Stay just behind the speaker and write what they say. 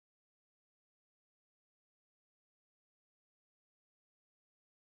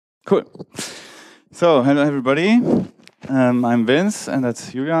Cool. So, hello everybody. I'm Vince, and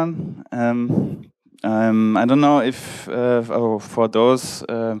that's Julian. I don't know if for those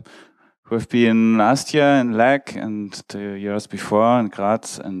who have been last year in Lag and the years before in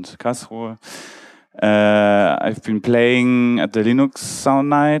Graz and Karlsruhe, I've been playing at the Linux Sound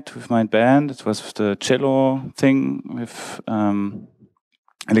Night with my band. It was the cello thing with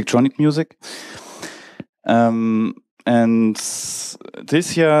electronic music. And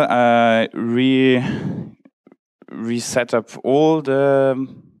this year I reset up all the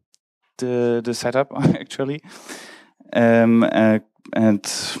setup actually, and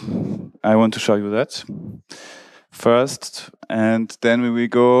I want to show you that first, and then we will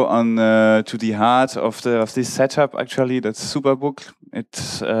go on to the heart of this setup. Actually, that's SuperBoucle.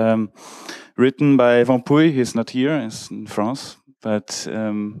 It's written by Van Puy. He's not here; he's in France, but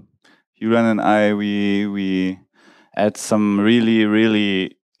Julian and I we add some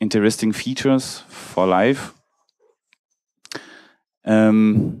really interesting features for live.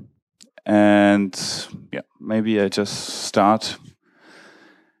 And yeah, maybe I just start.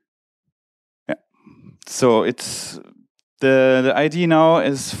 Yeah. So it's the idea now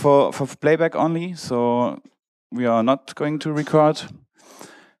is for playback only. So we are not going to record.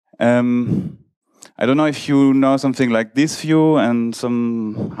 I don't know if you know something like this view and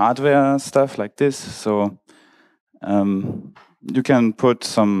some hardware stuff like this. So you can put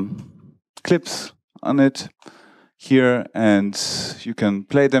some clips on it here, and you can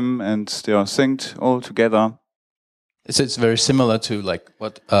play them, and they are synced all together. It's very similar to like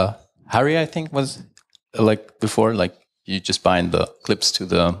what Harry, I think, was like before. Like you just bind the clips to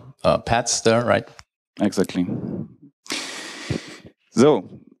the pads there, right? Exactly. So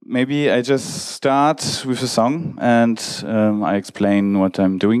maybe I just start with a song, and I explain what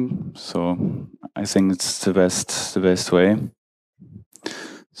I'm doing. So I think it's the best way.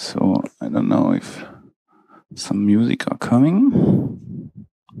 So I don't know if some music are coming.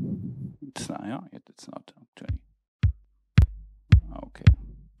 It's not, yeah, it's not actually. Okay.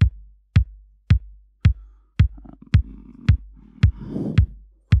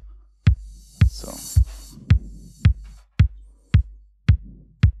 So.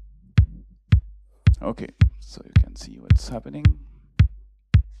 Okay, so you can see what's happening.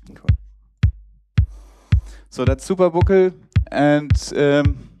 Cool. So that's SuperBoucle, and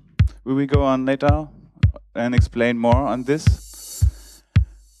we will go on later and explain more on this.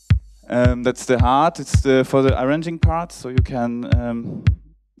 That's the heart. It's for the arranging part, so you can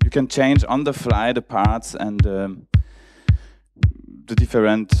change on the fly the parts and the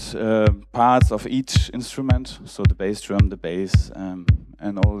different parts of each instrument. So the bass drum, the bass,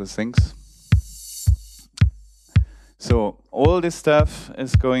 and all the things. So all this stuff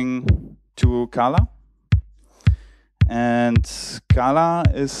is going to Carla, and Carla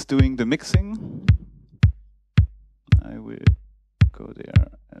is doing the mixing. I will go there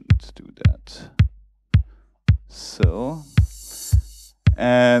and do that. So,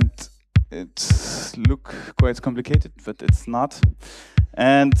 and it looks quite complicated, but it's not.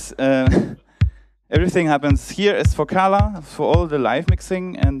 And everything happens here is for Carla, for all the live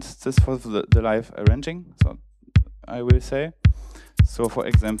mixing, and this for the live arranging. So I will say. So for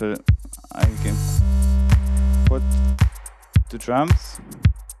example, I can put the drums.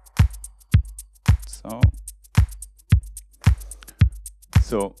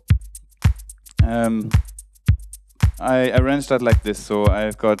 So I arranged that like this. So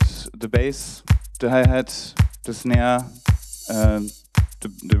I've got the bass, the hi-hat, the snare,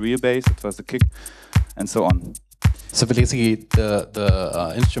 the real bass, it was the kick, and so on. So basically,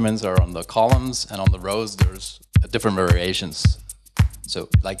 the instruments are on the columns, and on the rows there's different variations. So,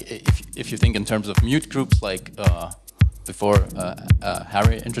 like if you think in terms of mute groups, like before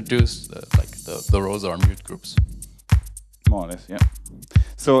Harry introduced, like the rows are mute groups. More or less, yeah.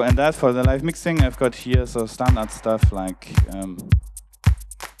 So, and that for the live mixing, I've got here so standard stuff like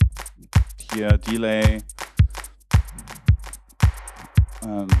here delay,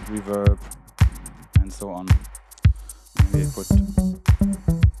 reverb, and so on. Maybe put.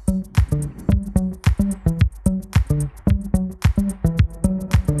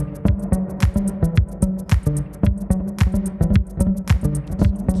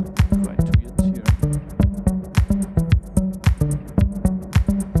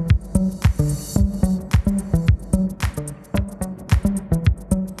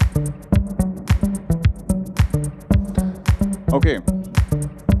 Okay,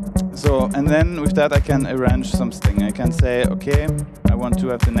 so and then with that I can arrange something. I can say, okay, I want to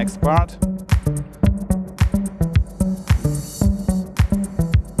have the next part.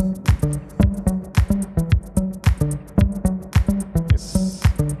 Yes.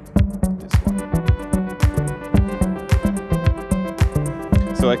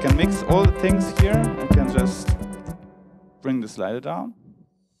 I can mix all the things here. I can just bring the slider down,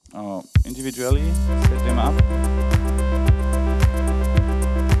 or individually set them up.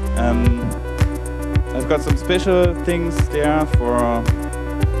 I've got some special things there for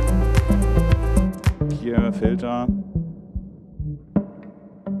here a filter.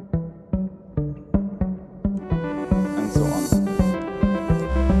 And so on.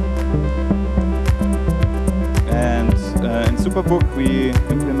 And in SuperBoucle we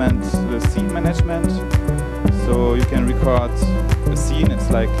implement the scene management. So you can record a scene, it's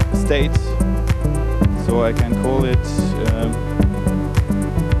like a state. So I can call it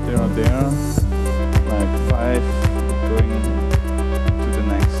there or there, like 5 going to the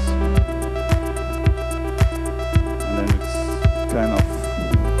next. And then it's kind of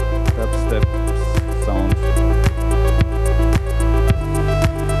dubstep sound.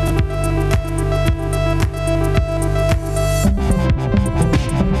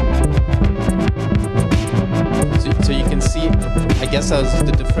 So you can see, I guess that's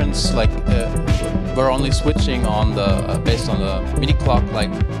the difference, like we're only switching on the based on the MIDI clock,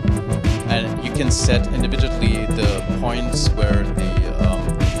 like, and you can set individually the points where the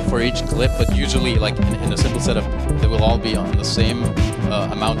for each clip, but usually like in a simple setup they will all be on the same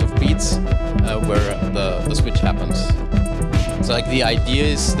amount of beats where the switch happens. So like the idea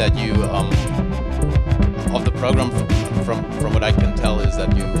is that you of the program from what I can tell is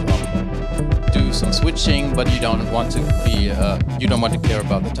that you do some switching, but you don't want to be you don't want to care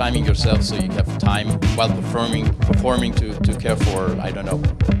about the timing yourself, so you have time while performing to care for, I don't know,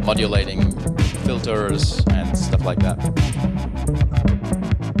 modulating filters and stuff like that.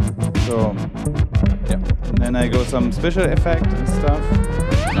 So yeah, and then I go some special effect and stuff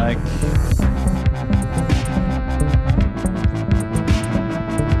like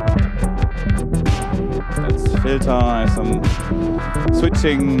that's filter, I have some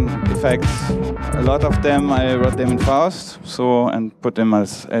switching effects. A lot of them I wrote them in Faust, so and put them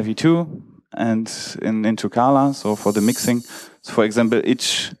as LV2 and into Carla. So for the mixing, so for example,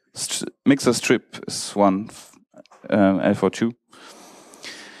 each mixer strip is one L4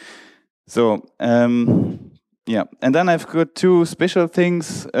 So yeah, and then I've got 2 special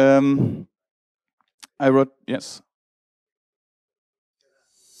things. I wrote yes.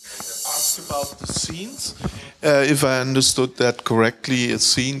 Ask about the scenes. If I understood that correctly, a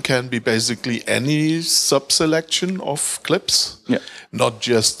scene can be basically any sub-selection of clips, not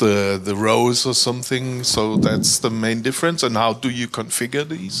just the rows or something. So that's the main difference. And how do you configure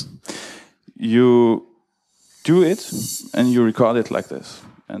these? You do it and you record it like this,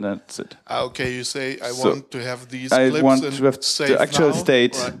 and that's it. Okay, you say I want to have these I clips want and to have save the actual now?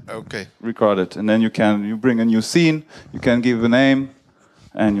 state Okay. recorded, and then you bring a new scene. You can give a name,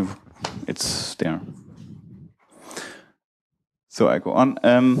 and it's there. So I go on.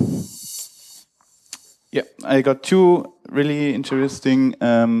 Yeah, I got 2 really interesting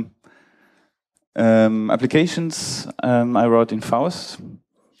applications I wrote in Faust,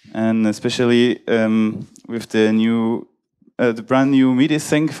 and especially with the brand new media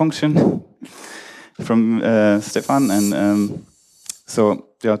sync function from Stefan. And so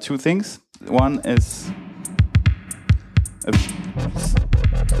there are 2 things. One is a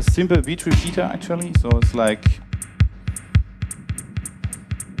simple beat repeater, actually. So it's like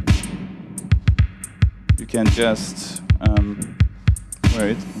you can just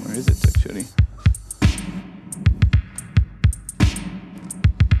where is it actually?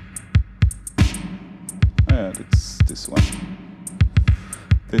 It's this one.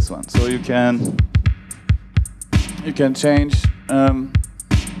 This one. So you can change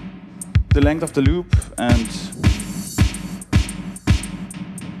the length of the loop and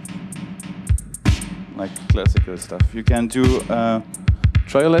like classical stuff. You can do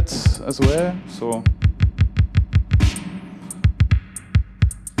triolets as well. So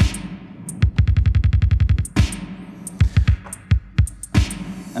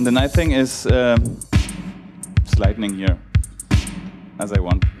and the nice thing is lightning here as I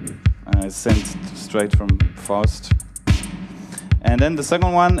want. I sent straight from Faust. And then the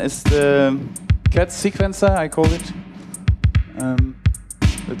second one is the cat sequencer, I call it.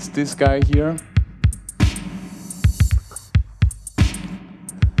 It's this guy here.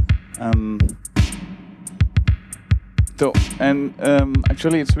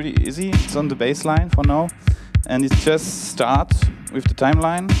 Actually it's really easy. It's on the bass line for now. And it just starts with the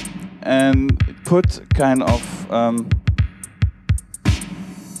timeline and put kind of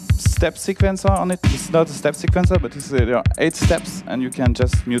step sequencer on it. It's not a step sequencer, but there are 8 steps and you can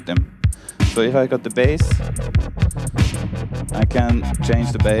just mute them. So if I got the bass, I can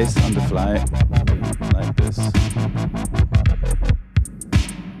change the bass on the fly like this.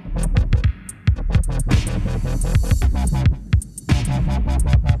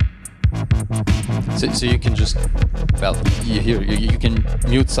 So you can just, well, you can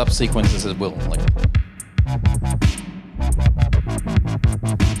mute subsequences as well, like.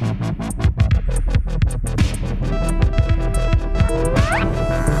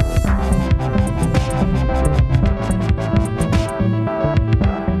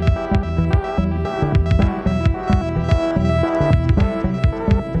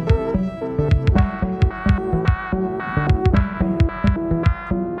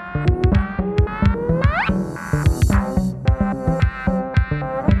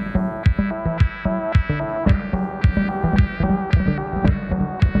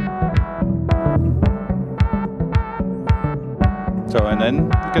 So, and then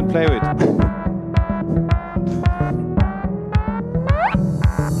you can play with it.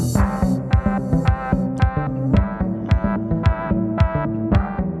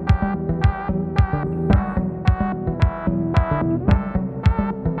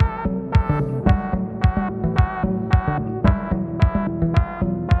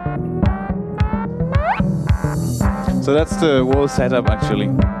 So that's the whole setup actually.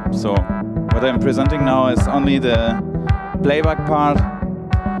 So what I'm presenting now is only the playback part,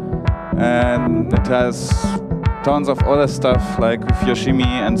 and it has tons of other stuff like with Yoshimi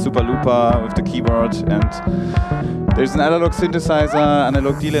and Super Looper with the keyboard, and there's an analog synthesizer,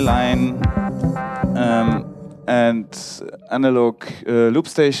 analog delay line, and analog loop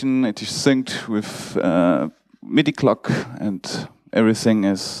station. It is synced with MIDI clock, and everything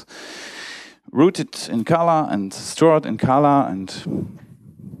is rooted in Carla and stored in Carla, and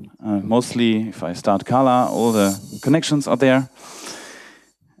mostly if I start Carla, all the connections are there.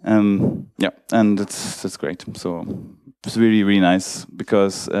 Yeah, and that's great. So it's really, really nice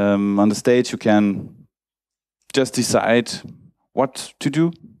because on the stage you can just decide what to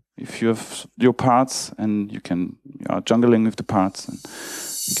do if you have your parts, and you are jungling with the parts, and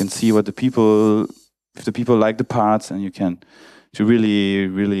you can see what if the people like the parts, and you can really,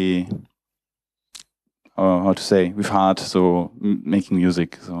 really, how to say, with heart, so making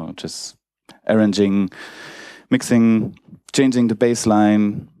music, so just arranging, mixing, changing the bass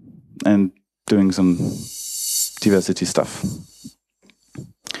line, and doing some diversity stuff.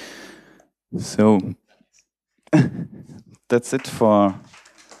 So that's it for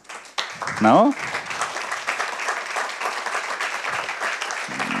now.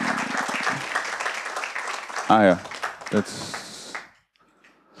 Yeah, that's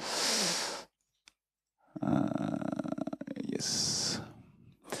yes.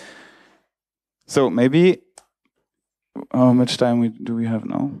 So maybe how much time do we have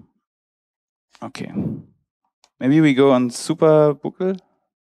now? Okay, maybe we go on SuperBoucle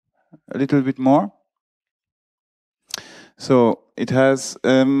a little bit more. So it has we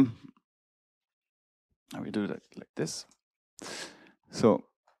do that like this. So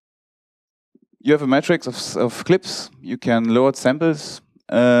you have a matrix of clips. You can load samples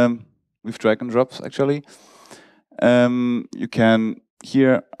with drag and drops actually. You can,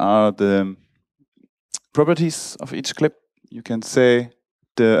 here are the properties of each clip. You can say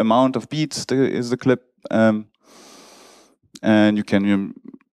the amount of beats is the clip, and you can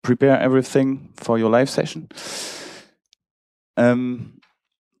prepare everything for your live session.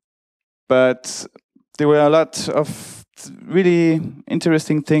 But there were a lot of really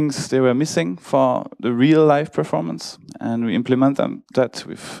interesting things they were missing for the real live performance, and we implement that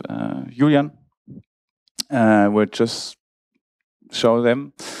with Julian. We'll just show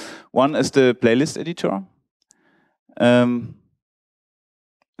them. One is the playlist editor.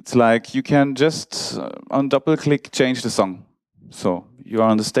 It's like you can just on double click change the song. So you are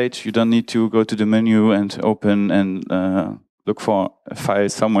on the stage, you don't need to go to the menu and open and look for a file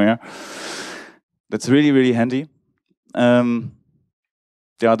somewhere. That's really, really handy.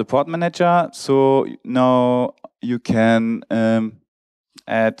 There are the port manager, so now you can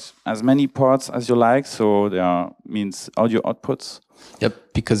add as many ports as you like. So there means audio outputs.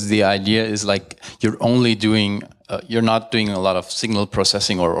 Yep, because the idea is like you're only doing, you're not doing a lot of signal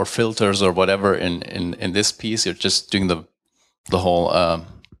processing or filters or whatever in this piece. You're just doing the whole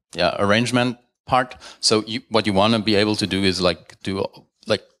arrangement part. So what you want to be able to do is like do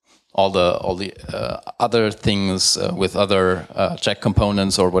like all the other things with other check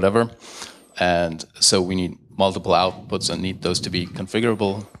components or whatever. And so we need multiple outputs and need those to be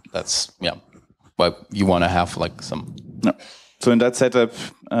configurable. That's why you want to have like some. No. So in that setup,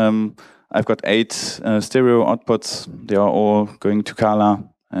 I've got 8 stereo outputs. They are all going to Carla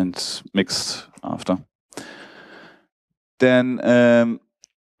and mixed after. Then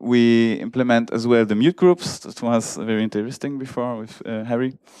we implement as well the mute groups. That was very interesting before with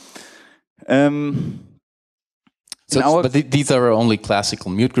Harry. So, but these are only classical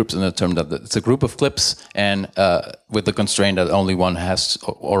mute groups in the term that it's a group of clips, and with the constraint that only one has,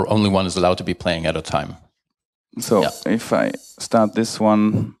 or only one is allowed to be playing at a time. So if I start this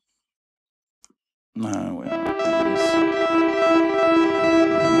one,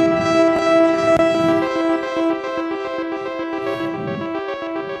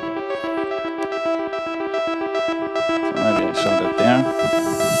 show that there.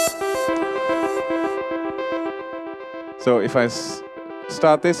 So if I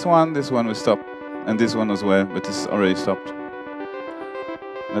start this one will stop, and this one as well, but it's already stopped.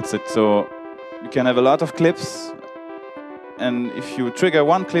 That's it. So you can have a lot of clips, and if you trigger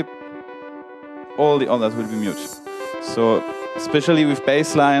one clip, all the others will be mute. So especially with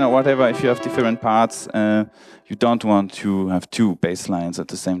bassline or whatever, if you have different parts, you don't want to have two bass lines at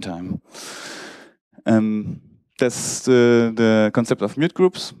the same time. That's the concept of mute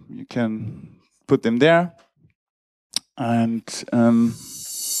groups. You can put them there. And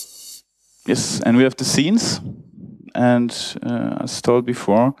yes, and we have the scenes. And as told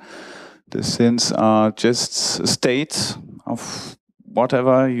before, the scenes are just a state of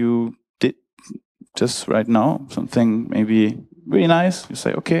whatever you did just right now. Something maybe really nice. You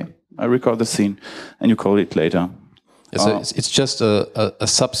say, okay, I record the scene, and you call it later. So it's just a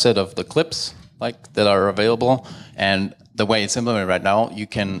subset of the clips that are available, and the way it's implemented right now, you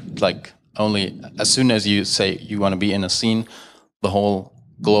can only as soon as you say you want to be in a scene, the whole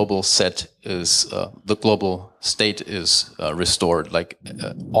global set is the global state is restored.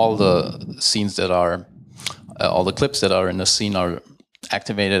 All the scenes that are all the clips that are in the scene are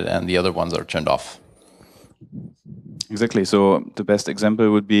activated, and the other ones are turned off. Exactly. So the best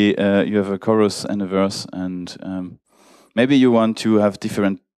example would be you have a chorus and a verse, and maybe you want to have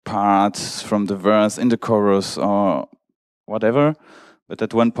different parts from the verse in the chorus or whatever, but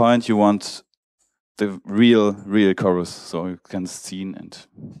at one point you want the real chorus, so you can scene and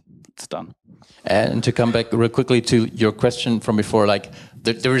it's done. And to come back real quickly to your question from before,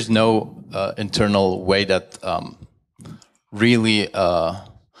 there is no internal way that really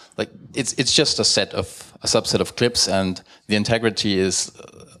it's just a subset of clips, and the integrity is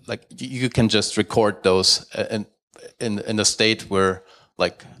you can just record those in the state where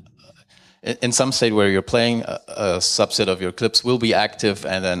in some state where you're playing, a subset of your clips will be active,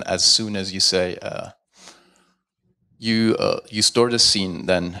 and then as soon as you say you store the scene,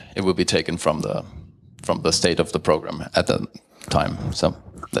 then it will be taken from the state of the program at the time. So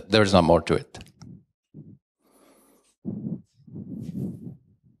there's not more to it.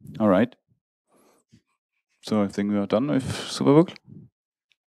 All right. So I think we are done with SuperBoucle.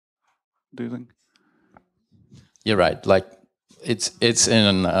 Do you think? You're right. It's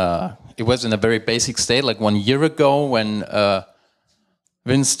in it was in a very basic state. 1 year ago, when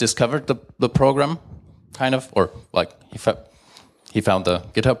Vince discovered the program, kind of, or he found the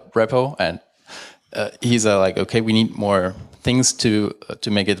GitHub repo, and he's okay, we need more things to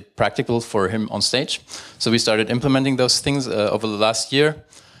make it practical for him on stage. So we started implementing those things over the last year,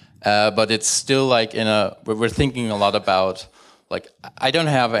 but it's still we're thinking a lot about. I don't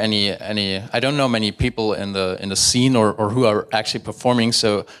have I don't know many people in the scene or who are actually performing.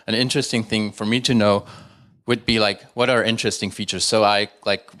 So an interesting thing for me to know would be what are interesting features. So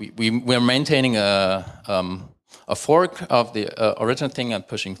we're maintaining a fork of the original thing and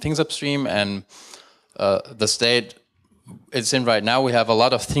pushing things upstream, and the state it's in right now. We have a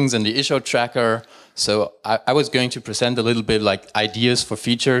lot of things in the issue tracker. So I was going to present a little bit ideas for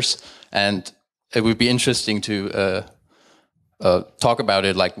features, and it would be interesting to. Talk about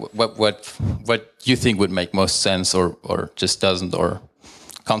it, what you think would make most sense or just doesn't, or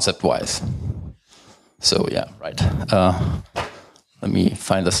concept-wise. So yeah, right. Let me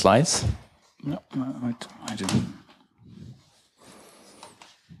find the slides. No, I didn't.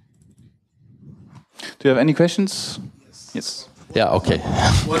 Do you have any questions? Yes. Yeah. Okay.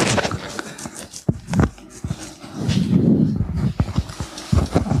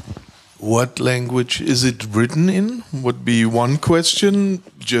 What language is it written in? Would be one question,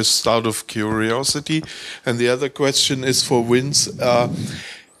 just out of curiosity. And the other question is for Vince.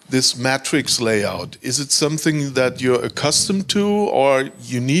 This matrix layout, is it something that you're accustomed to, or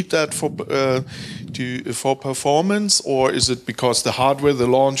you need that for performance, or is it because the hardware, the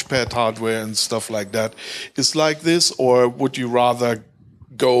launchpad hardware and stuff like that is like this, or would you rather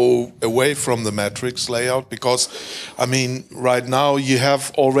go away from the matrix layout? Because I mean, right now you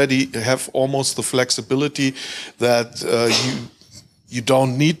already have almost the flexibility that you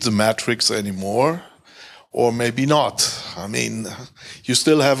don't need the matrix anymore, or maybe not. I mean, you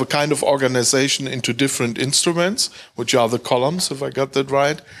still have a kind of organization into different instruments, which are the columns, if I got that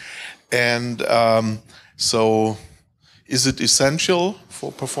right. And so Is it essential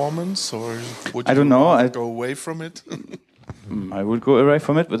for performance, or would I you don't know. rather go away from it? I would go away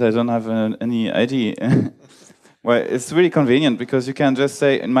from it, but I don't have any idea. Well, it's really convenient because you can just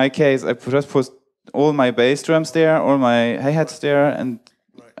say, in my case, I just put all my bass drums there, all my hi-hats there, and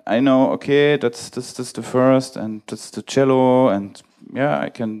I know, okay, that's the first, and that's the cello, and yeah, I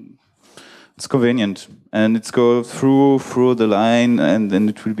can. It's convenient, and it's go through the line, and then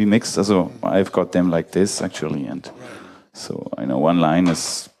it will be mixed. So I've got them like this actually, and so I know one line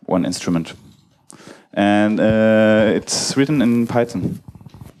is one instrument, and it's written in Python.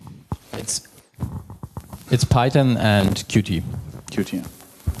 It's Python and Qt. Qt. Yeah.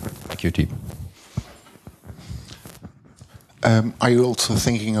 Qt. Are you also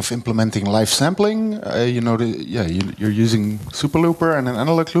thinking of implementing live sampling? You're using Super Looper and an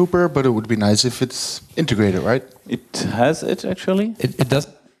analog looper, but it would be nice if it's integrated, right? It has it actually. It does.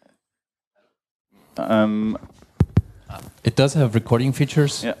 It does have recording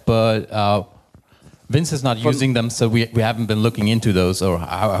features, yeah. But Vince is not using them, so we haven't been looking into those or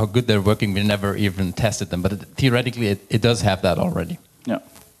how good they're working. We never even tested them, but theoretically, it does have that already. Yeah.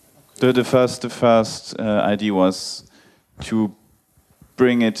 The first idea was to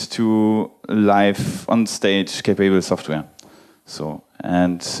bring it to live on stage capable software. So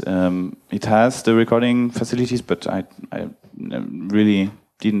and it has the recording facilities, but I really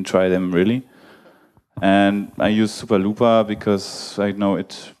didn't try them really. And I use Super Looper because I know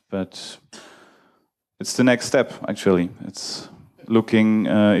it, but it's the next step actually. It's looking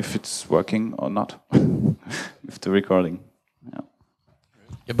if it's working or not with the recording. Yeah.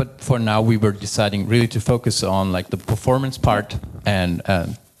 Yeah, but for now we were deciding really to focus on like the performance part and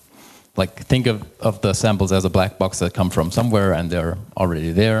like think of the samples as a black box that come from somewhere and they're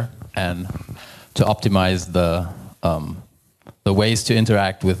already there, and to optimize the ways to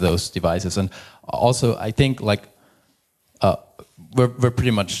interact with those devices. And also I think like we're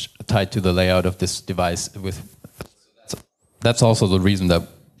pretty much tied to the layout of this device. That's also the reason that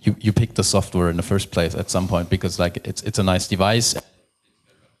you picked the software in the first place at some point, because like it's a nice device.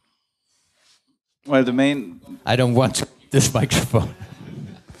 Well, I don't want this microphone.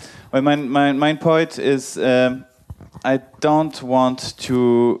 Well, my main point is I don't want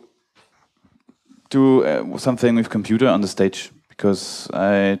to do something with computer on the stage because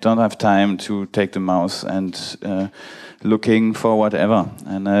I don't have time to take the mouse and looking for whatever,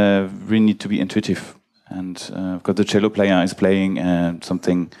 and I really need to be intuitive. And because the cello player is playing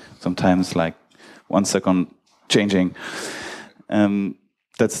something sometimes like 1 second changing.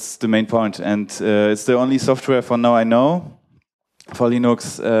 That's the main point, and it's the only software for now I know for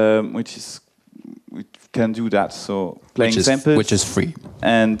Linux which can do that. So playing samples, which is free,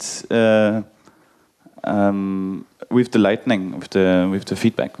 and with the lightning, with the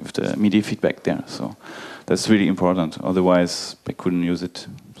feedback, with the media feedback there. So that's really important. Otherwise, I couldn't use it.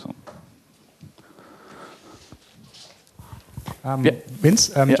 So. Vince,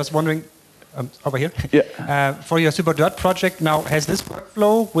 just wondering. Over here. Yeah. For your Super Dirt project now, has this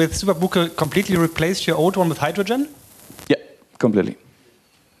workflow with SuperBoucle completely replaced your old one with hydrogen? Yeah, completely.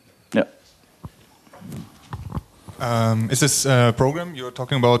 Yeah. Is this program you're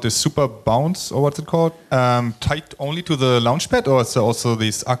talking about, the Super Bounce, or what's it called, tied only to the Launchpad, or is there also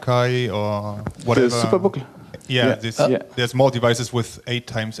this Akai or whatever? The SuperBoucle. Yeah, there's more devices with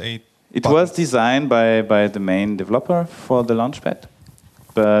 8x8. It was designed by the main developer for the Launchpad.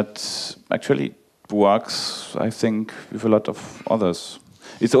 But actually works, I think, with a lot of others.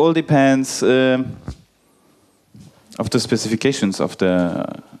 It all depends of the specifications of the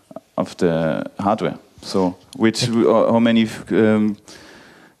hardware. So how many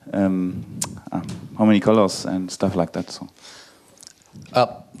colors and stuff like that. So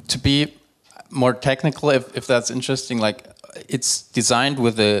to be more technical, if that's interesting, like it's designed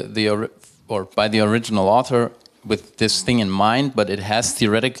with by the original author, with this thing in mind, but it has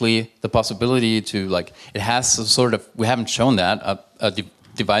theoretically the possibility to it has a sort of, we haven't shown that, a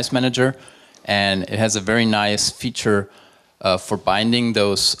device manager, and it has a very nice feature for binding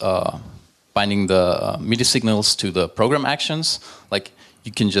those, binding the MIDI signals to the program actions. Like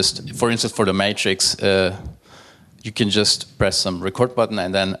you can just, for instance, for the matrix, you can just press some record button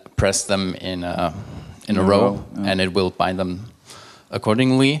and then press them in a row, yeah. And it will bind them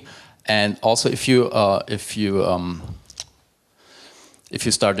accordingly. And also, if you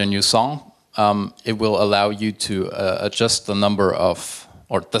start a new song, it will allow you to adjust the number of,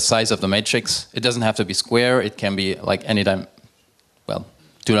 or the size of the matrix. It doesn't have to be square. It can be like any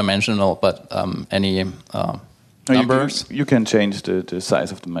two-dimensional, but any numbers. You can change the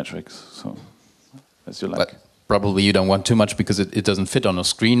size of the matrix, so as you like. probably you don't want too much because it doesn't fit on a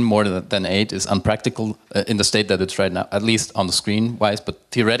screen. More than 8 is unpractical in the state that it's right now, at least on the screen wise. But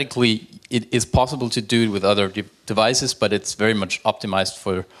theoretically, it is possible to do it with other devices, but it's very much optimized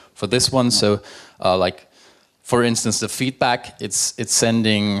for this one. So, like, for instance, the feedback, it's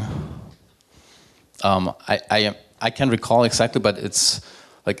sending. I can't recall exactly, but it's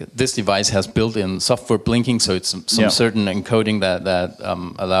like this device has built-in software blinking, so it's some certain encoding that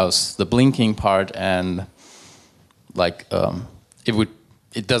allows the blinking part, and like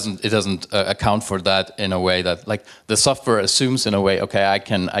it doesn't account for that in a way that, like, the software assumes in a way, okay, I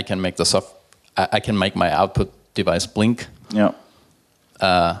can make I can make my output device blink. Yeah.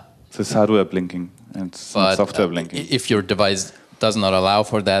 So it's hardware blinking and software blinking. If your device does not allow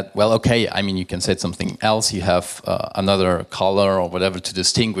for that, well, okay, I mean, you can set something else. You have another color or whatever to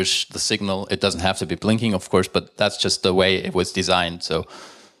distinguish the signal. It doesn't have to be blinking, of course, but that's just the way it was designed. So,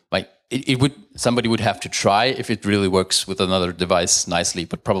 like, somebody would have to try if it really works with another device nicely,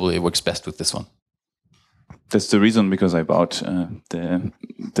 but probably it works best with this one. That's the reason because I bought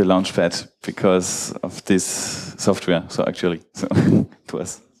the Launchpad, because of this software. So actually, it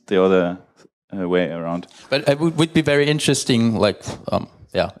was the other way around. But it would be very interesting, like,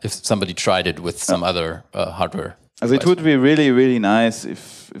 if somebody tried it with some other hardware. Also it would be really, really nice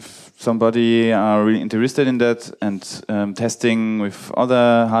if somebody are really interested in that and testing with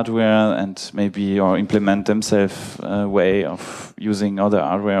other hardware and maybe or implement themselves a way of using other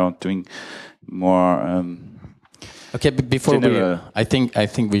hardware or doing more. Okay, but before I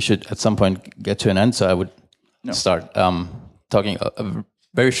think we should at some point get to an end. So I would start talking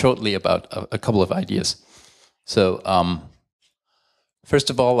very shortly about a couple of ideas. So first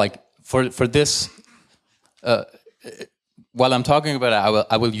of all, like for this, while I'm talking about it,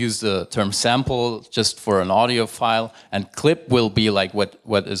 I will use the term sample just for an audio file, and clip will be like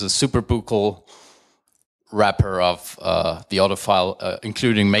what is a SuperBoucle wrapper of the audio file,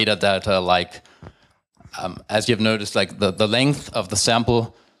 including metadata, like as you've noticed, like the length of the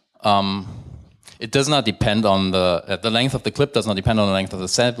sample. It does not depend on the length of the clip. Does not depend on the length of the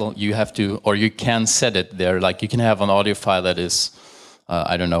sample. You have to, or you can set it there. Like you can have an audio file that is,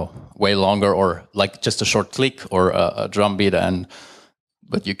 I don't know, way longer, or like just a short click or a drum beat,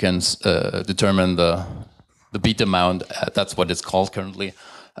 but you can determine the beat amount. That's what it's called currently,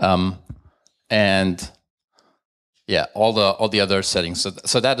 and yeah, all the other settings.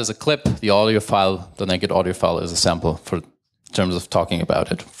 So that is a clip. The audio file, the naked audio file, is a sample for in terms of talking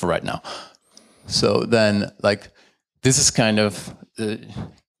about it for right now. So then, like, this is kind of a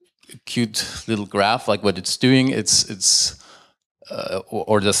cute little graph. Like what it's doing, it's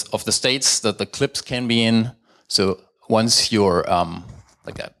or just of the states that the clips can be in. So once you're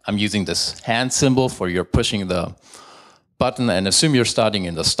I'm using this hand symbol for you're pushing the button, and assume you're starting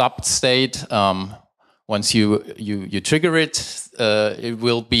in the stopped state. Once you trigger it, it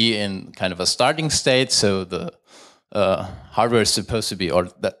will be in kind of a starting state. So the hardware is supposed to be, or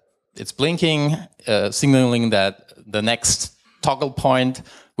that it's blinking, signaling that the next toggle point,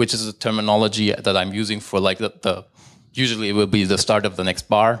 which is a terminology that I'm using for like usually it will be the start of the next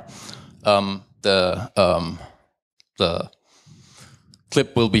bar. The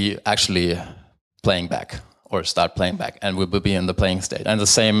clip will be actually playing back or start playing back, and will be in the playing state. And the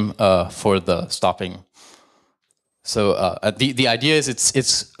same for the stopping. So the idea is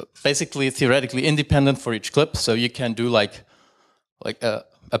it's basically theoretically independent for each clip. So you can do like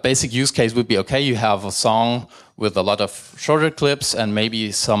a basic use case would be, okay, you have a song with a lot of shorter clips and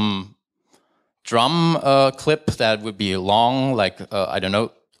maybe some drum clip that would be long, like, I don't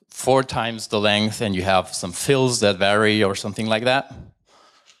know, 4 times the length, and you have some fills that vary or something like that.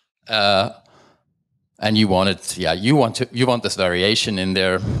 And you want it, you want this variation in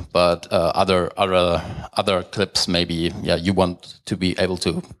there, but other clips maybe, you want to be able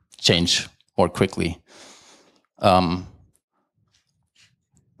to change more quickly.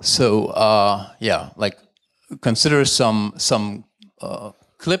 Like consider some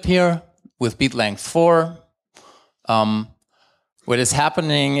clip here with beat length 4. What is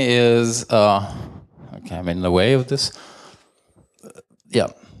happening is, okay, I'm in the way of this.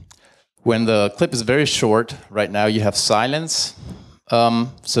 When the clip is very short, right now you have silence.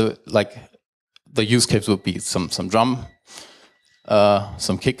 So like the use case would be some drum,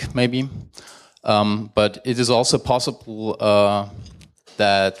 some kick maybe. But it is also possible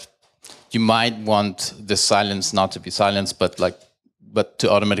that you might want the silence not to be silence, but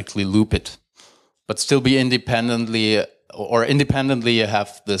to automatically loop it, but still be independently you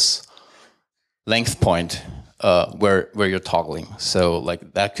have this length point where you're toggling. So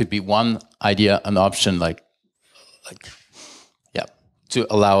like that could be one idea, an option, to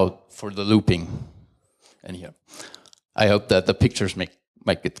allow for the looping and here. I hope that the pictures make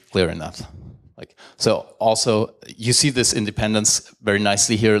it clear enough. Like, so also you see this independence very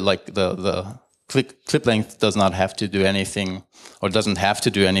nicely here. Like the clip length does not have to do anything, or doesn't have to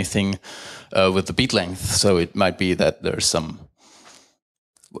do anything with the beat length. So it might be that there's some,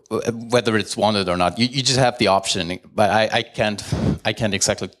 whether it's wanted or not, you just have the option. But I can't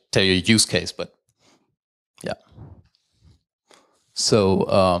exactly tell you a use case, but yeah.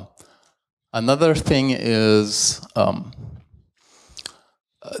 So another thing is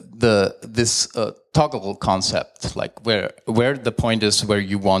this toggle concept, like where the point is where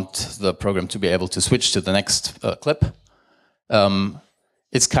you want the program to be able to switch to the next clip.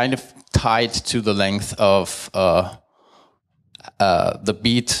 It's kind of tied to the length of the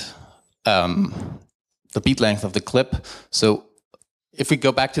beat length of the clip. So if we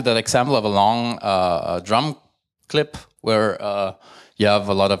go back to that example of a long drum clip where you have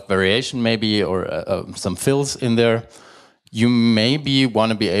a lot of variation maybe, or some fills in there, you maybe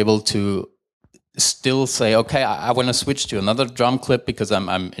want to be able to still say, okay, I want to switch to another drum clip because I'm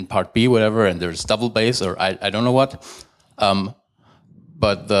in part B, whatever, and there's double bass, or I don't know what.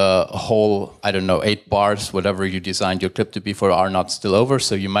 But the whole, I don't know, 8 bars, whatever you designed your clip to be for, are not still over.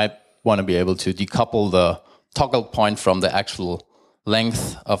 So you might want to be able to decouple the toggle point from the actual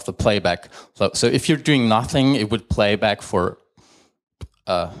length of the playback. So if you're doing nothing, it would play back for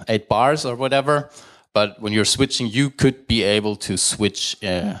 8 bars or whatever. But when you're switching, you could be able to switch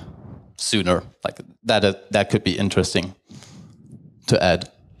sooner. Like that could be interesting to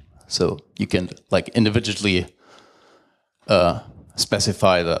add. So you can like individually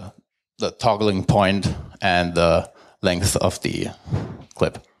specify the toggling point and the length of the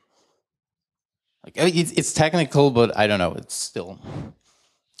clip. Like, it's technical, but I don't know. It's still.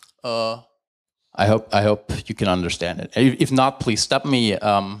 I hope you can understand it. If not, please stop me.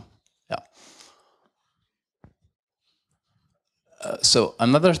 So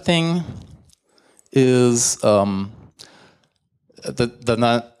another thing is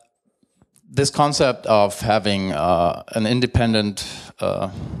this concept of having an independent,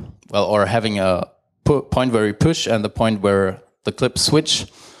 or having a point where you push and the point where the clip switch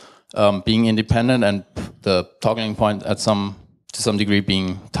being independent, and the toggling point to some degree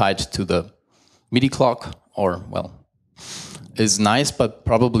being tied to the MIDI clock, or is nice, but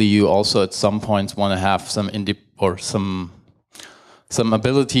probably you also at some points want to have some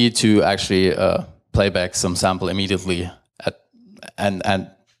ability to actually play back some sample immediately and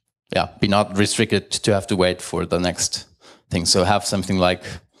be not restricted to have to wait for the next thing. So have something like,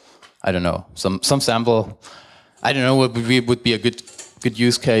 I don't know, some sample. I don't know what would be a good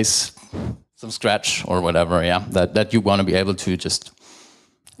use case, some scratch or whatever. Yeah, that you want to be able to just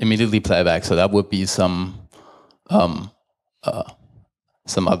immediately play back. So that would be some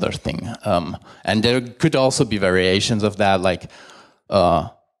other thing. And there could also be variations of that, like a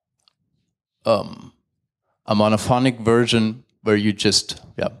monophonic version where you just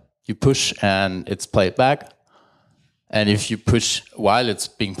you push and it's played back, and if you push while it's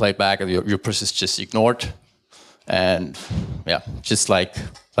being played back, your push is just ignored, and just like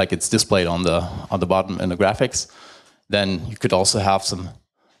it's displayed on the bottom in the graphics. Then you could also have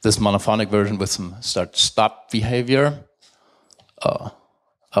this monophonic version with some start-stop behavior.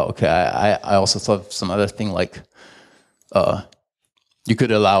 Okay, I also thought of some other thing, like you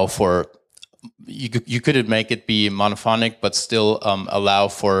could allow for, you could make it be monophonic, but still allow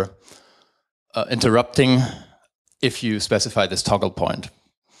for interrupting if you specify this toggle point.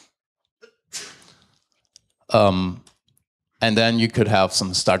 And then you could have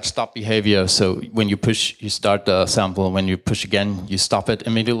some start-stop behavior. So when you push, you start the sample. When you push again, you stop it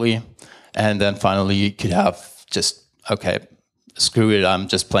immediately. And then finally, you could have just, okay, screw it, I'm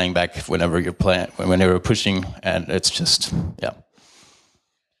just playing back whenever you're pushing, and it's just,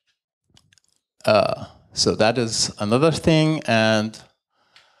 so that is another thing. And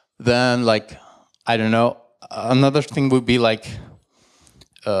then, like, I don't know, another thing would be like,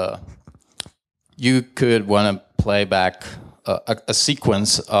 you could want to play back a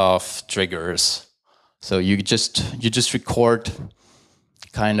sequence of triggers. So you just record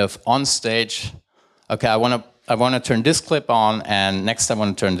kind of on stage. Okay, I want to turn this clip on, and next I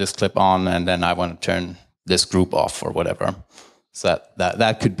want to turn this clip on, and then I want to turn this group off or whatever. So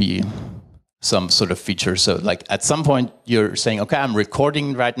that could be some sort of feature. So like at some point you're saying, okay, I'm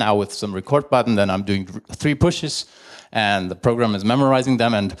recording right now with some record button, then I'm doing 3 pushes, and the program is memorizing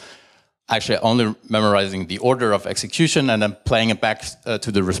them, and actually only memorizing the order of execution, and then playing it back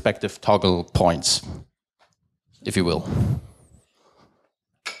to the respective toggle points, if you will.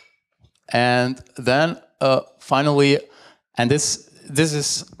 And then finally, and this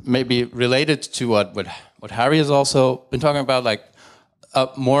is maybe related to what what Harry has also been talking about, like a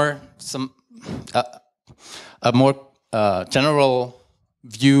more general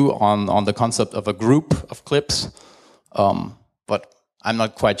view on the concept of a group of clips, but I'm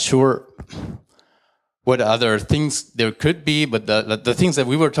not quite sure what other things there could be. But the things that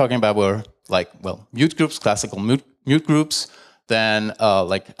we were talking about were like, well, mute groups, classical mute groups, then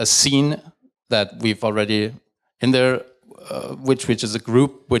like a scene that we've already in there, which is a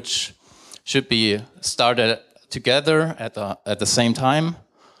group which should be started together at the same time.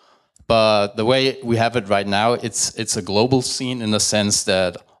 But the way we have it right now, it's a global scene in the sense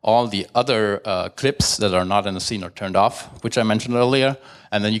that all the other clips that are not in the scene are turned off, which I mentioned earlier.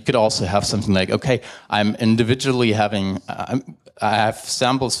 And then you could also have something like, okay, I'm individually having, I have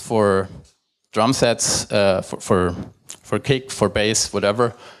samples for drum sets, for kick, for bass,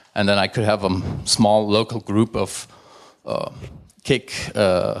 whatever. And then I could have a small local group of kick,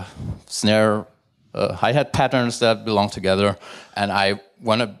 snare, hi-hat patterns that belong together. And I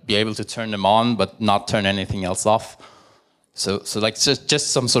want to be able to turn them on, but not turn anything else off. So like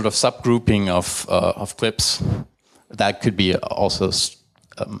just some sort of subgrouping of clips. That could be also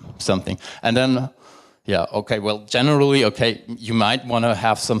something. And then, yeah, okay, well, generally, okay, you might want to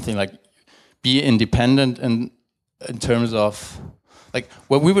have something like be independent in terms of, like,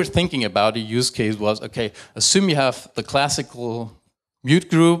 what we were thinking about a use case was, okay, assume you have the classical mute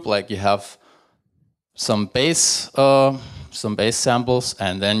group, like you have some bass samples,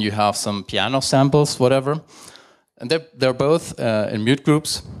 and then you have some piano samples, whatever. And they're both in mute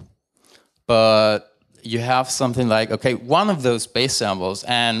groups, but you have something like, okay, one of those bass samples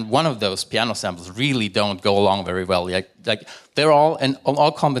and one of those piano samples really don't go along very well. Like they're all, and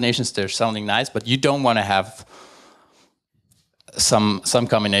all combinations, they're sounding nice, but you don't want to have some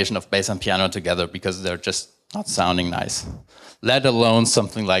combination of bass and piano together because they're just not sounding nice. Let alone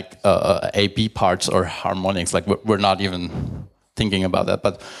something like A-B parts or harmonics. Like we're not even thinking about that,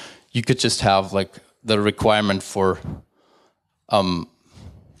 but you could just have like the requirement for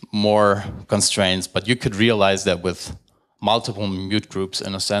more constraints, but you could realize that with multiple mute groups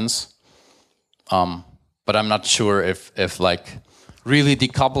in a sense. But I'm not sure if like really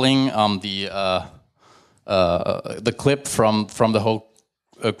decoupling the clip from the whole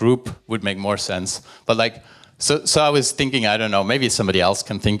group would make more sense. But like, so I was thinking, I don't know, maybe somebody else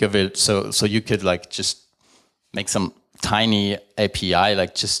can think of it. So you could like just make some tiny API,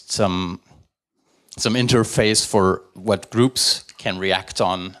 like just some interface for what groups can react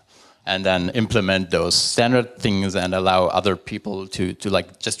on, and then implement those standard things and allow other people to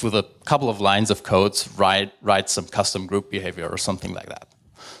like just with a couple of lines of codes write some custom group behavior or something like that.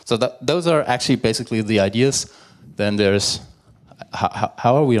 So those are actually basically the ideas. Then there's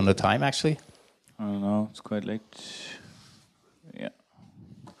how are we on the time actually? I don't know. It's quite late. Yeah,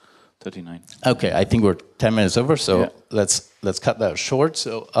 39. Okay, I think we're 10 minutes over. So yeah. Let's cut that short.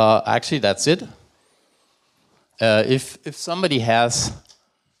 So actually, that's it. If somebody has,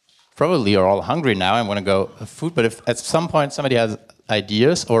 probably you're all hungry now and want to go food, but if at some point somebody has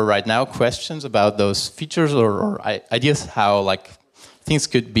ideas or right now questions about those features or ideas how like things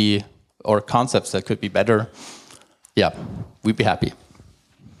could be, or concepts that could be better, yeah, we'd be happy.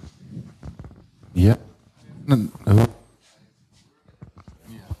 Yeah.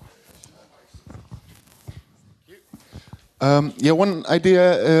 Yeah, one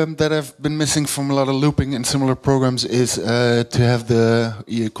idea that I've been missing from a lot of looping and similar programs is to have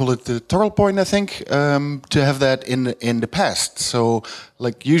you call it the toggle point, I think, to have that in the past. So,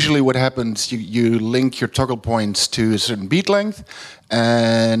 like usually what happens, you link your toggle points to a certain beat length,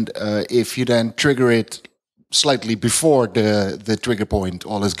 and if you then trigger it slightly before the trigger point,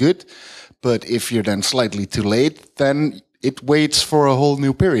 all is good. But if you're then slightly too late, then it waits for a whole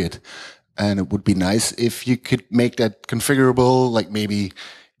new period. And it would be nice if you could make that configurable, like maybe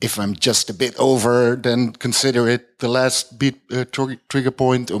if I'm just a bit over, then consider it the last beat trigger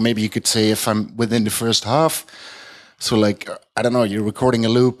point, or maybe you could say if I'm within the first half. So like, I don't know, you're recording a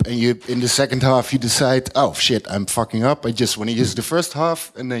loop and you in the second half you decide, oh shit, I'm fucking up. I just want to use the first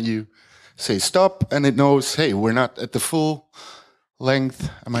half, and then you say stop, and it knows, hey, we're not at the full length.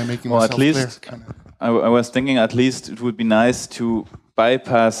 Am I making myself clear? Well, at least I was thinking at least it would be nice to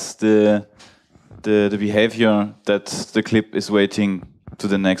bypass the behavior that the clip is waiting to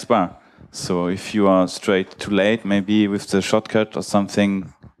the next bar. So if you are straight too late, maybe with the shortcut or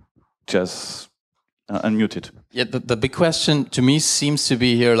something, just unmute it. Yeah, the big question to me seems to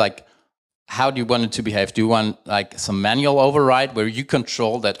be here, like, how do you want it to behave? Do you want like some manual override where you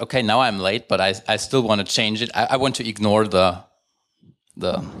control that, okay, now I'm late, but I still want to change it. I want to ignore the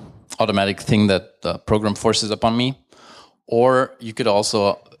automatic thing that the program forces upon me. Or you could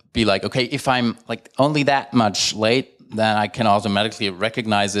also be like, okay, if I'm like only that much late, then I can automatically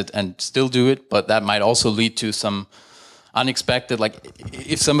recognize it and still do it. But that might also lead to some unexpected, like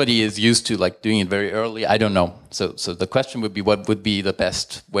if somebody is used to like doing it very early, I don't know. So the question would be, what would be the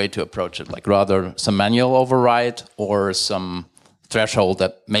best way to approach it? Like rather some manual override or some threshold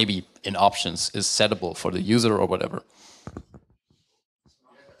that maybe in options is settable for the user or whatever.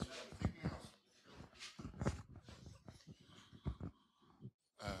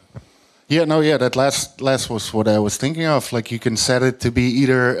 That last was what I was thinking of. Like you can set it to be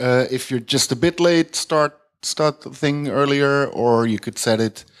either if you're just a bit late, start the thing earlier, or you could set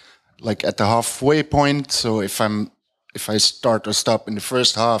it like at the halfway point. So if I start or stop in the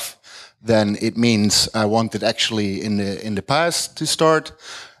first half, then it means I want it actually in the past to start,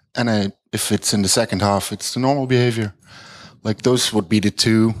 and if it's in the second half, it's the normal behavior. Like those would be the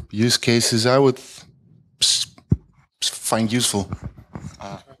two use cases I would find useful.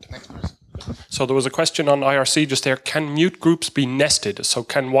 Next person. So there was a question on IRC just there. Can mute groups be nested? So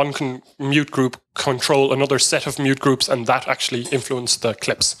can one mute group control another set of mute groups and that actually influence the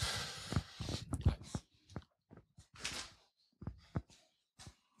clips?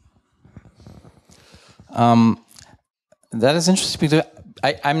 That is interesting because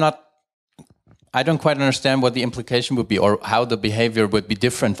I don't quite understand what the implication would be or how the behavior would be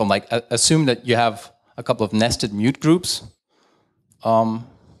different from like, assume that you have a couple of nested mute groups.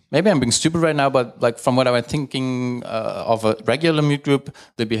 Maybe I'm being stupid right now, but like from what I was thinking of a regular mute group,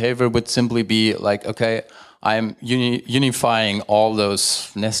 the behavior would simply be like, okay, I'm unifying all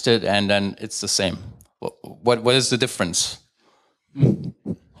those nested and then it's the same. What is the difference?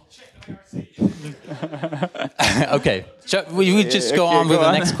 Okay, we just go on with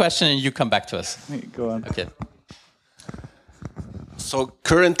the next question and you come back to us. Go on. Okay. So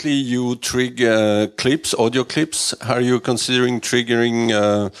currently you trigger clips, audio clips. Are you considering triggering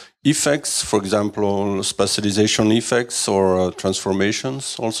effects, for example, specialization effects or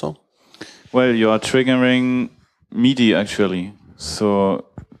transformations also? Well, you are triggering MIDI actually. So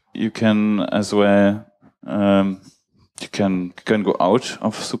you can as well, you can go out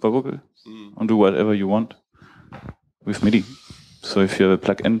of SuperBoucle and do whatever you want with MIDI. So if you have a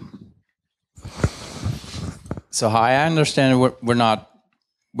plug-in. So how I understand it,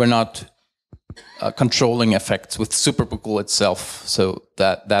 we're not controlling effects with SuperBoucle itself. So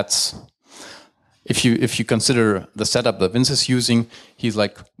that's if you consider the setup that Vince is using, he's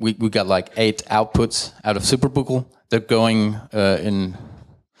like we got like 8 outputs out of SuperBoucle. They're going in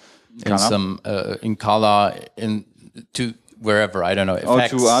Carla to wherever, I don't know.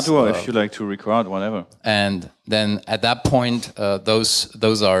 Effects, or to Ardour if you like to record whatever. And then at that point,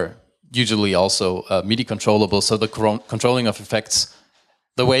 those are usually also MIDI controllable. So the controlling of effects,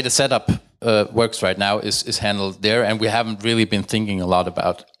 the way the setup works right now is handled there, and we haven't really been thinking a lot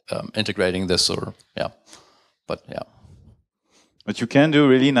about integrating this But you can do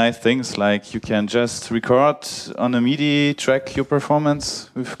really nice things, like you can just record on a MIDI track your performance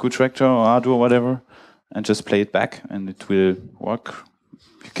with GoTractor or Ardour or whatever, and just play it back, and it will work.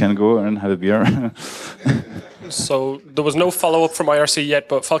 You can go and have a beer. So there was no follow-up from IRC yet,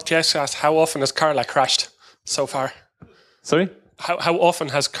 but Faust asked, how often has Carla crashed so far? Sorry? How often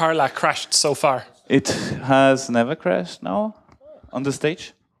has Carla crashed so far? It has never crashed now on the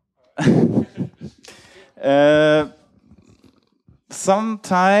stage.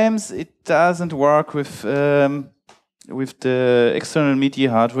 Sometimes it doesn't work with the external MIDI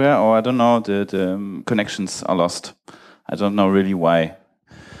hardware, or I don't know, the connections are lost. I don't know really why.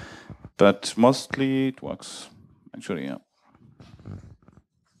 But mostly it works, actually, yeah.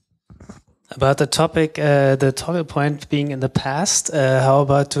 About the topic, the toggle point being in the past, how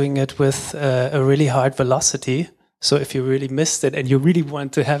about doing it with a really hard velocity? So if you really missed it and you really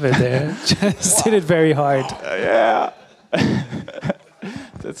want to have it there, just hit it very hard. Yeah.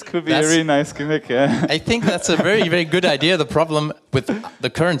 That could be a really nice gimmick, yeah. I think that's a very, very good idea. The problem with the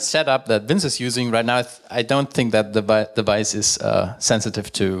current setup that Vince is using right now, I don't think that the device is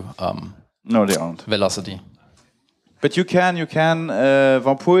sensitive to no, they aren't. Velocity. But you can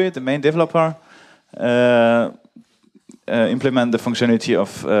Vampuy, the main developer, implement the functionality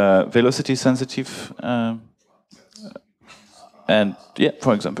of velocity sensitive, and yeah,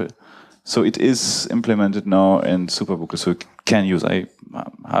 for example. So it is implemented now in SuperBoucle, so you can use. I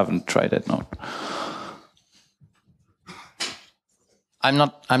haven't tried it now. I'm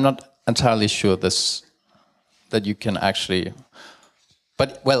not entirely sure that you can actually,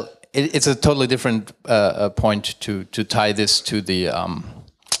 but well, it's a totally different point to tie this to the.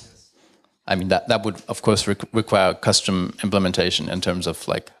 I mean that would of course require custom implementation in terms of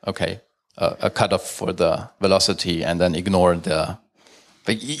like, okay, a cutoff for the velocity and then ignore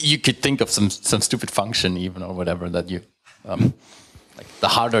Like you could think of some stupid function even or whatever that you, like the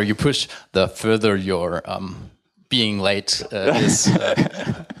harder you push, the further your being late is.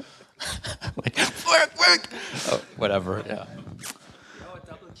 Like, work. Oh, whatever. Yeah.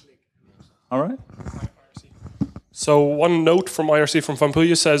 All right. So one note from IRC from Van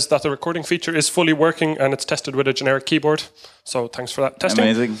Pulje says that the recording feature is fully working and it's tested with a generic keyboard. So thanks for that testing.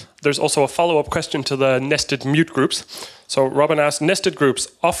 Amazing. There's also a follow-up question to the nested mute groups. So Robin asked, nested groups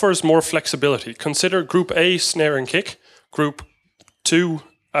offers more flexibility. Consider group A, snare and kick, group 2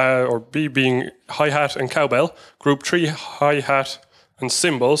 or B being hi-hat and cowbell, group 3, hi-hat and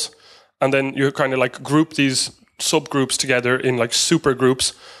cymbals, and then you kind of like group these subgroups together in like super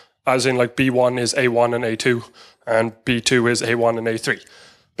groups, as in like B1 is A1 and A2, and B2 is A1 and A3.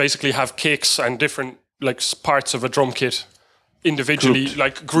 Basically have kicks and different like parts of a drum kit individually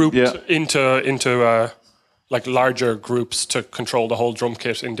grouped into like larger groups to control the whole drum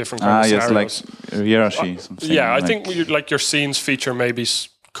kit in different kind of scenarios. Like hierarchy. Yeah, I think like your scenes feature maybe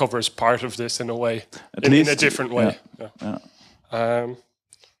covers part of this in a way, in a different way. Yeah.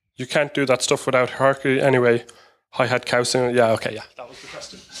 You can't do that stuff without hierarchy anyway. Hi-hat, cow singer. Yeah, okay, yeah. That was the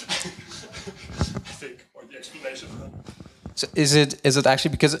question. I think, or the explanation. So is it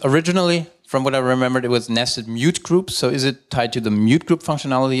actually, because originally, from what I remembered, it was nested mute groups. So is it tied to the mute group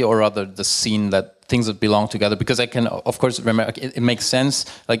functionality or rather the scene that things that belong together? Because I can, of course, remember, it makes sense.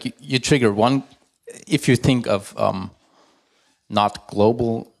 Like you trigger one, if you think of not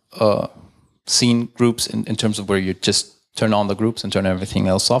global scene groups in terms of where you just turn on the groups and turn everything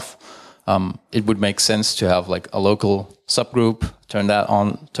else off. It would make sense to have like a local subgroup, turn that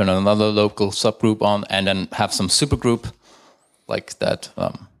on, turn another local subgroup on, and then have some supergroup like that.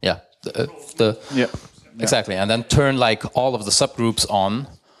 Exactly, and then turn like all of the subgroups on.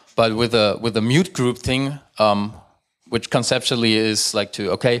 But with a mute group thing, which conceptually is like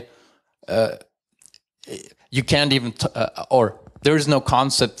you can't even or there is no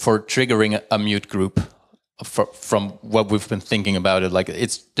concept for triggering a mute group. From what we've been thinking about it, like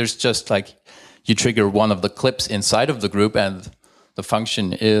there's just like you trigger one of the clips inside of the group, and the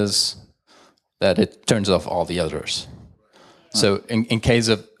function is that it turns off all the others. So in case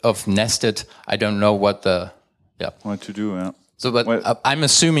of nested, I don't know what to do. Yeah. So, but I'm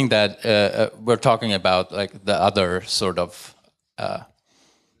assuming that we're talking about like the other sort of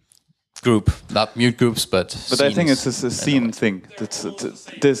group, not mute groups, but I think it's a scene thing.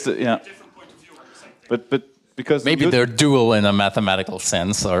 But because maybe they're dual in a mathematical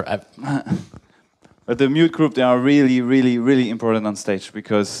sense, or. But the mute group, they are really, really, really important on stage,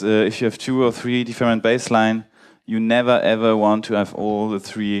 because if you have 2 or 3 different bass line, you never ever want to have all the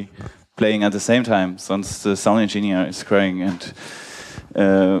 3 playing at the same time, since the sound engineer is crying and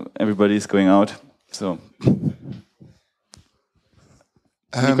everybody is going out. So,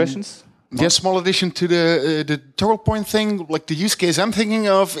 any questions? Yeah, small addition to the toggle point thing. Like the use case I'm thinking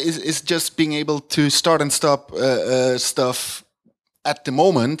of is just being able to start and stop stuff at the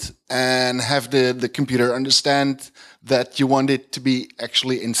moment and have the computer understand that you want it to be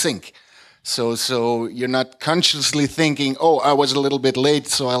actually in sync. So you're not consciously thinking, oh, I was a little bit late,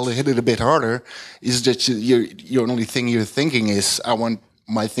 so I'll hit it a bit harder. Is that your only thing you're thinking is, I want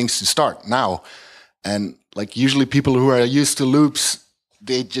my things to start now. And like usually people who are used to loops,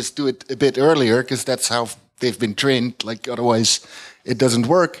 they just do it a bit earlier because that's how they've been trained. Like otherwise, it doesn't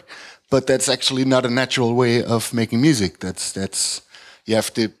work. But that's actually not a natural way of making music. That's you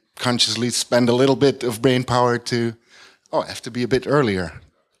have to consciously spend a little bit of brain power to. I have to be a bit earlier.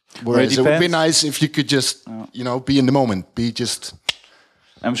 Whereas it would be nice if you could just, be in the moment. Be just.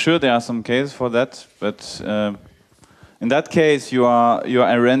 I'm sure there are some cases for that, but in that case, you are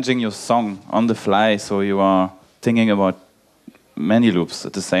arranging your song on the fly, so you are thinking about many loops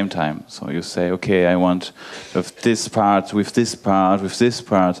at the same time. So you say, okay, I want to have this part with this part with this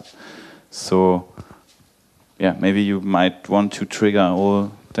part. So yeah, maybe you might want to trigger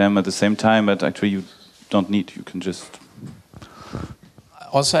all them at the same time, but actually you don't need. You can just.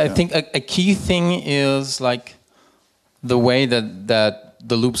 Also, I think a key thing is like the way that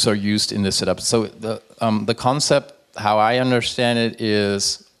the loops are used in the setup. So the concept, how I understand it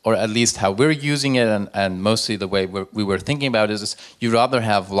is, or at least how we're using it, and mostly the way we were thinking about it is you rather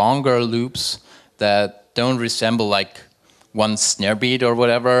have longer loops that don't resemble like one snare beat or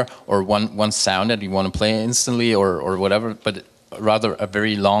whatever, or one sound that you want to play instantly or whatever, but rather a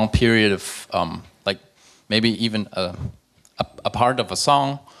very long period of like maybe even a part of a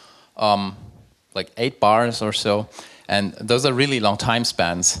song, like 8 bars or so, and those are really long time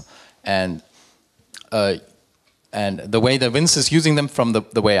spans, and the way that Vince is using them, from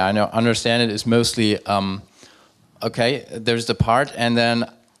the way I understand it, is mostly okay, there's the part, and then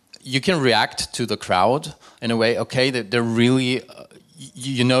you can react to the crowd in a way, okay, they're really,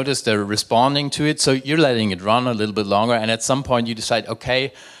 you notice they're responding to it, so you're letting it run a little bit longer, and at some point you decide,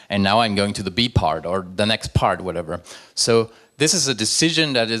 okay, and now I'm going to the B part, or the next part, whatever. So this is a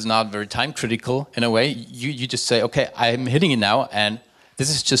decision that is not very time critical in a way. You just say, okay, I'm hitting it now, and this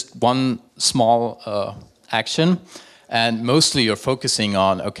is just one small action, and mostly you're focusing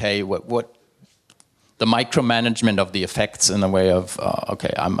on, okay, what the micromanagement of the effects in a way of,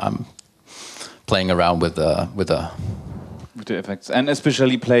 okay, I'm playing around with the effects, and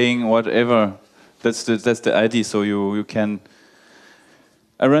especially playing whatever. That's the idea. So you can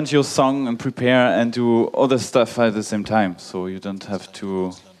arrange your song and prepare and do other stuff at the same time. So you don't have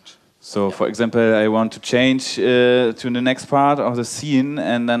to. So, for example, I want to change to the next part of the scene,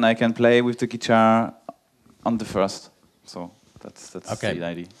 and then I can play with the guitar on the first. So that's okay. the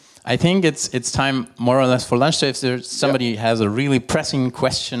idea. I think it's time more or less for lunch. So if there's somebody has a really pressing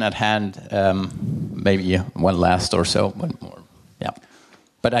question at hand, maybe one last or so, one more. Yeah,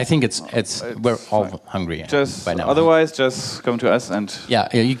 but I think it's we're all hungry just by now. Otherwise, just come to us and yeah,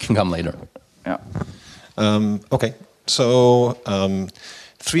 you can come later. Yeah. Okay, so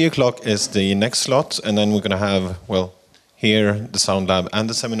 3 o'clock is the next slot, and then we're going to have, well, here the sound lab and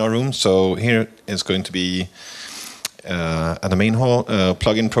the seminar room. So here is going to be at the main hall,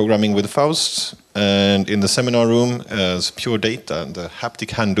 plug-in programming with Faust, and in the seminar room is pure data and the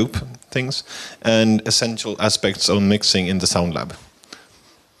haptic hand loop things, and essential aspects of mixing in the sound lab.